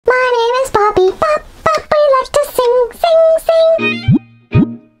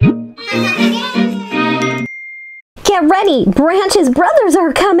Poppy, Branch's brothers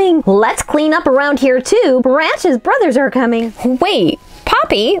are coming. Let's clean up around here too. Branch's brothers are coming. Wait,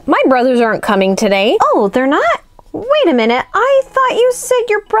 Poppy, my brothers aren't coming today. Oh, they're not? Wait a minute, I thought you said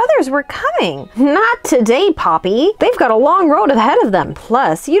your brothers were coming. Not today, Poppy. They've got a long road ahead of them.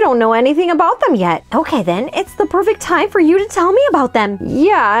 Plus, you don't know anything about them yet. Okay then, it's the perfect time for you to tell me about them.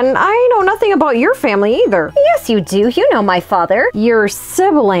 Yeah, and I know nothing about your family either. Yes, you do. You know my father. Your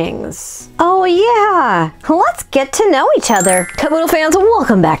siblings. Oh yeah. Let's get to know each other. Caboodle fans,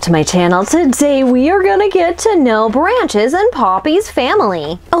 welcome back to my channel. Today we are gonna get to know Branch's and Poppy's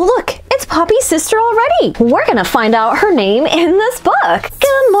family. Oh look, it's Poppy's sister already. We're gonna find out her name in this book.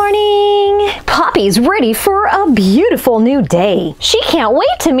 Good morning. Poppy's ready for a beautiful new day. She can't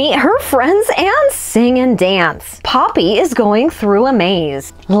wait to meet her friends and sing and dance. Poppy is going through a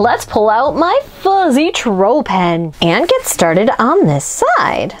maze. Let's pull out my fuzzy troll pen and get started on this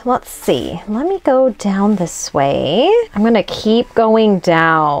side. Let's see. Let me go down this way. I'm gonna keep going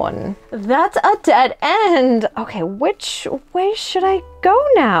down. That's a dead end. Okay, which way should I go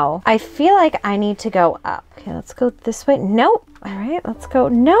now? I feel like I need to go up. Okay, let's go this way. Nope. All right, let's go.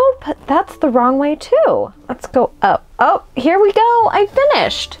 Nope, that's the wrong way too. Let's go up. Oh, here we go. I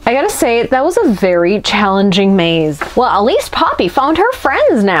finished. I gotta say, that was a very challenging maze. Well, at least Poppy found her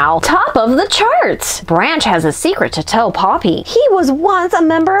friends now. Top of the charts. Branch has a secret to tell Poppy. He was once a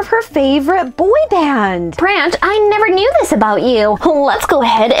member of her favorite boy band. Branch, I never knew this about you. Let's go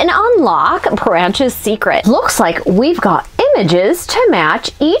ahead and unlock Branch's secret. Looks like we've got images to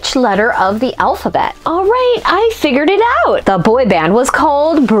match each letter of the alphabet. All right, I figured it out. The boy band was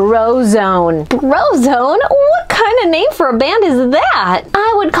called Brozone. Brozone? What kind of name for a band is that?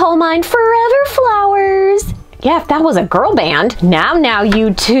 I would call mine Forever Flowers. Yeah, if that was a girl band. Now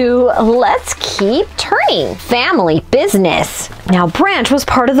you two, let's keep turning. Family business. Now Branch was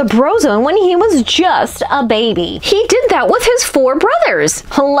part of the Brozone when he was just a baby. He did that with his 4 brothers.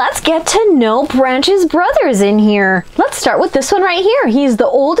 Let's get to know Branch's brothers in here. Let's start with this one right here. He's the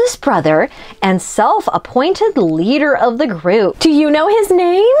oldest brother and self-appointed leader of the group. Do you know his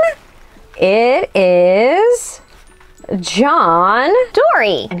name? It is John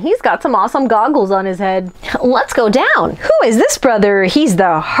Dory, and he's got some awesome goggles on his head. Let's go down. Who is this brother? He's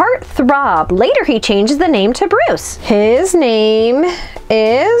the heartthrob. Later he changes the name to Bruce. His name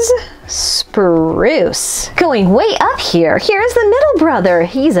is Spruce. Going way up here, here's the middle brother.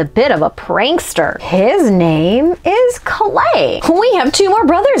 He's a bit of a prankster. His name is Clay. We have 2 more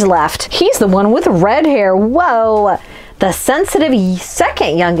brothers left. He's the one with red hair. Whoa. The sensitive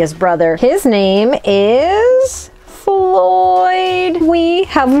second youngest brother. His name is Floyd. We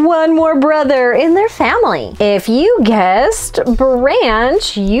have 1 more brother in their family. If you guessed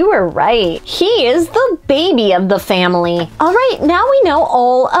Branch, you were right. He is the baby of the family. All right, now we know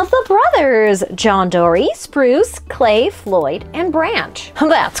all of the brothers. John Dory, Spruce, Clay, Floyd, and Branch.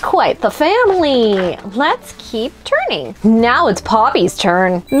 That's quite the family. Let's keep turning. Now it's Poppy's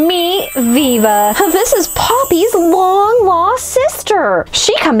turn. Meet Viva. This is Poppy's long-lost sister.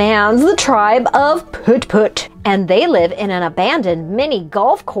 She commands the tribe of Put Put, and they live in an abandoned mini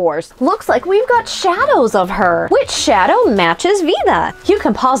golf course. Looks like we've got shadows of her. Which shadow matches Viva? You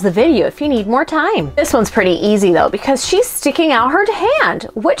can pause the video if you need more time. This one's pretty easy though, because she's sticking out her hand.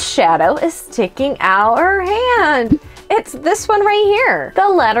 Which shadow is sticking out her hand? It's this one right here, the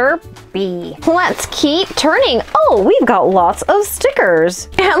letter B. Let's keep turning. Oh, we've got lots of stickers.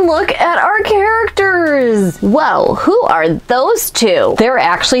 And look at our characters. Whoa, who are those 2? They're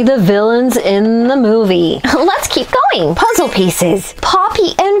actually the villains in the movie. Let's keep going. Puzzle pieces.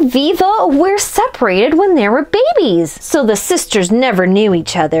 Poppy and Viva were separated when they were babies, so the sisters never knew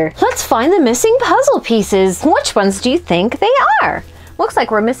each other. Let's find the missing puzzle pieces. Which ones do you think they are? Looks like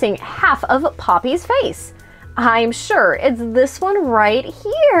we're missing half of Poppy's face. I'm sure it's this one right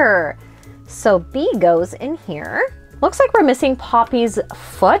here. So B goes in here. Looks like we're missing Poppy's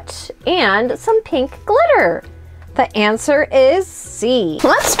foot and some pink glitter. The answer is C.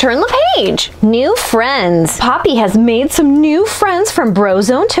 Let's turn the page. New friends. Poppy has made some new friends from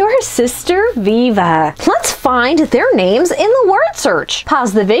Brozone to her sister Viva. Let's find their names in the word search.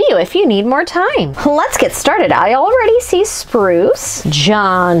 Pause the video if you need more time. Let's get started. I already see Spruce,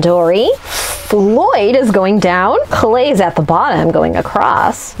 John Dory, Floyd is going down, Clay's at the bottom going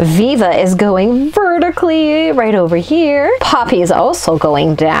across, Viva is going vertically right over here, Poppy is also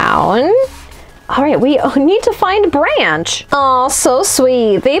going down. All right, we need to find Branch. Oh, so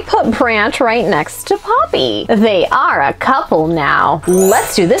sweet. They put Branch right next to Poppy. They are a couple now.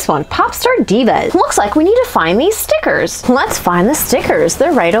 Let's do this one. Popstar Divas. Looks like we need to find these stickers. Let's find the stickers.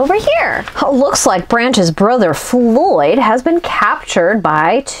 They're right over here. Looks like Branch's brother Floyd has been captured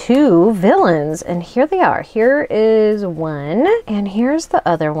by two villains. And here they are. Here is one and here's the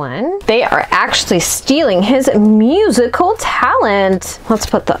other one. They are actually stealing his musical talent. Let's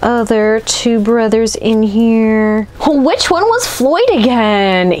put the other two brothers in here. Which one was Floyd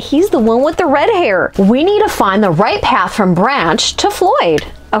again? He's the one with the red hair. We need to find the right path from Branch to Floyd.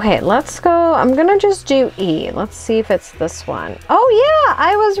 Okay, let's go. I'm gonna just do E. Let's see if it's this one. Oh yeah,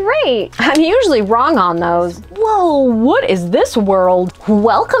 I was right. I'm usually wrong on those. Whoa, what is this world?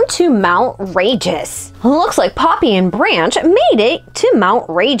 Welcome to Mount Rageous. Looks like Poppy and Branch made it to Mount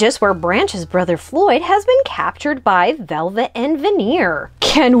Rageous, where Branch's brother Floyd has been captured by Velvet and Veneer.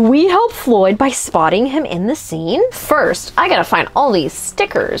 Can we help Floyd by spotting him in the scene? First, I gotta find all these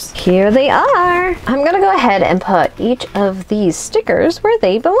stickers. Here they are. I'm gonna go ahead and put each of these stickers where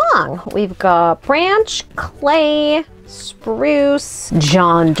they belong. We've got Branch, Clay, Spruce,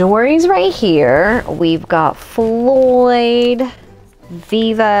 John Dory's right here. We've got Floyd,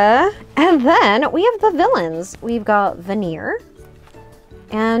 Viva, and then we have the villains. We've got Veneer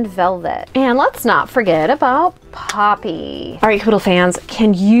and Velvet. And let's not forget about Poppy. All right, Caboodle fans,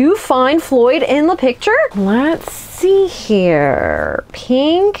 can you find Floyd in the picture? Let's see here.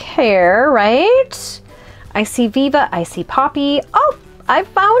 Pink hair, right? I see Viva, I see Poppy. Oh, I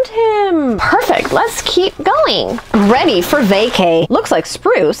found him. Perfect, let's keep going. Ready for vacay. Looks like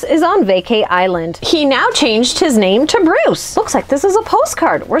Spruce is on Vacay Island. He now changed his name to Bruce. Looks like this is a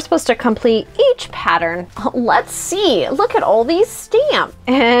postcard. We're supposed to complete each pattern. Let's see, look at all these stamps.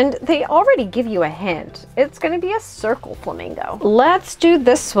 And they already give you a hint. It's gonna be a circle flamingo. Let's do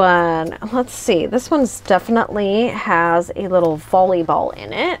this one. Let's see, this one's definitely has a little volleyball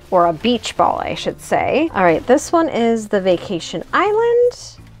in it, or a beach ball, I should say. All right, this one is the Vacation Island.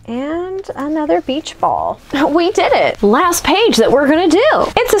 And another beach ball. We did it. Last page that we're gonna do.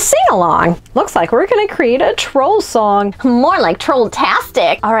 It's a sing-along. Looks like we're gonna create a troll song. More like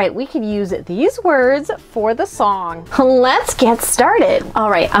troll-tastic. All right, we could use these words for the song. Let's get started. All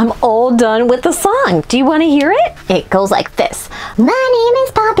right, I'm all done with the song. Do you wanna hear it? It goes like this. My name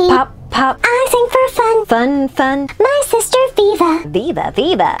is Poppy. Pop, pop. I sing for fun. Fun, fun. My sister Viva. Viva,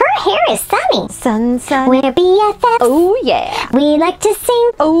 Viva. Her hair is sunny. Sun, sun. We're BFFs. Oh, yeah. We like to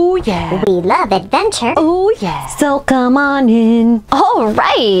sing. Oh, yeah. We love adventure. Oh, yeah. So come on in. All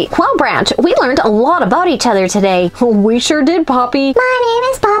right. Well, Branch, we learned a lot about each other today. We sure did, Poppy. My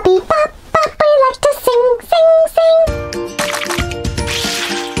name is Poppy. Pop, pop. We like to sing, sing, sing.